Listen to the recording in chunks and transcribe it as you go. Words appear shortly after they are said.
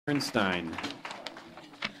Bernstein.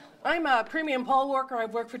 I'm a premium poll worker.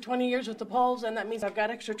 I've worked for 20 years with the polls, and that means I've got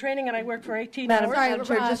extra training, and I work for 18 hours. Madam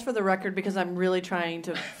Chair, just for the record, because I'm really trying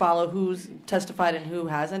to follow who's testified and who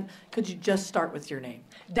hasn't, could you just start with your name?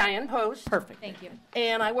 Diane Post. Perfect. Thank you.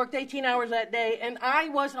 And I worked 18 hours that day, and I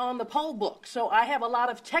was on the Pollbook, so I have a lot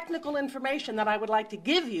of technical information that I would like to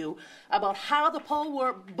give you about how the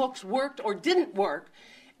Pollbooks worked or didn't work,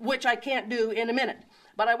 which I can't do in a minute.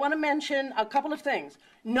 But I want to mention a couple of things.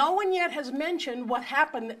 No one yet has mentioned what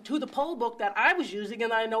happened to the Pollbook that I was using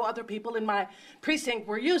and I know other people in my precinct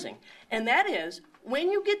were using. And that is,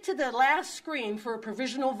 when you get to the last screen for a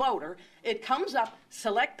provisional voter, it comes up,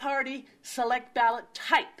 select party, select ballot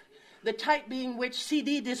type. The type being which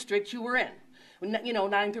CD district you were in,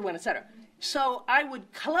 9 through 1, etc. So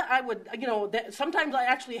sometimes I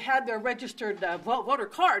actually had their registered voter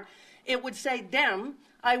card. It would say Dem.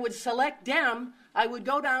 I would select Dem. I would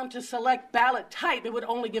go down to select ballot type. It would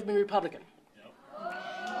only give me Republican.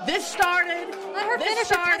 Yep. This started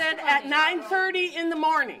at 9:30 in the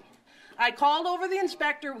morning. I called over the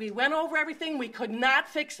inspector. We went over everything. We could not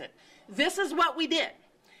fix it. This is what we did.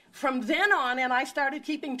 From then on, and I started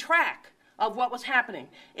keeping track of what was happening.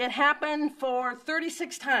 It happened for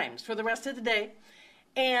 36 times for the rest of the day,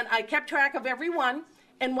 and I kept track of every one.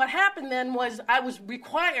 And what happened then was I was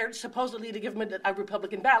required, supposedly, to give them a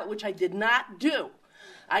Republican ballot, which I did not do.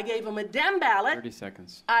 I gave them a Dem ballot. 30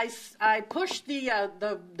 seconds. I pushed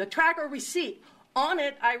the tracker receipt. On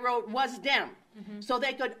it, I wrote, was Dem. So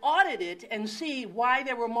they could audit it and see why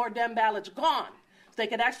there were more Dem ballots gone. So they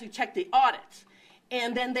could actually check the audits.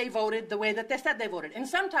 And then they voted the way that they said they voted. And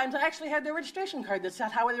sometimes I actually had their registration card that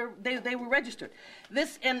said how they were registered.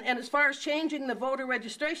 And as far as changing the voter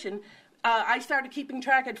registration, I started keeping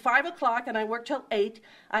track at 5 o'clock, and I worked till 8.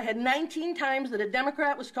 I had 19 times that a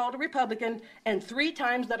Democrat was called a Republican, and 3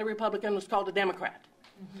 times that a Republican was called a Democrat.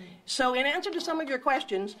 So in answer to some of your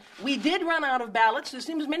questions, we did run out of ballots. There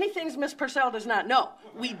seems many things Ms. Purcell does not know.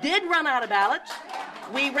 We did run out of ballots.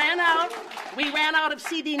 We ran out of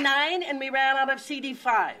CD9, and we ran out of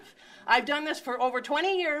CD5. I've done this for over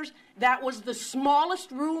 20 years. That was the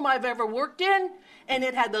smallest room I've ever worked in, and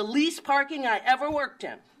it had the least parking I ever worked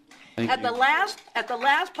in. At the last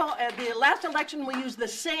election, we used the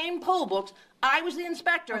same poll books. I was the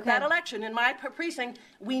inspector at that election in my precinct.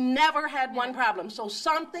 We never had one problem. So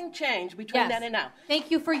something changed between then and now. Thank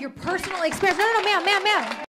you for your personal experience. No, ma'am.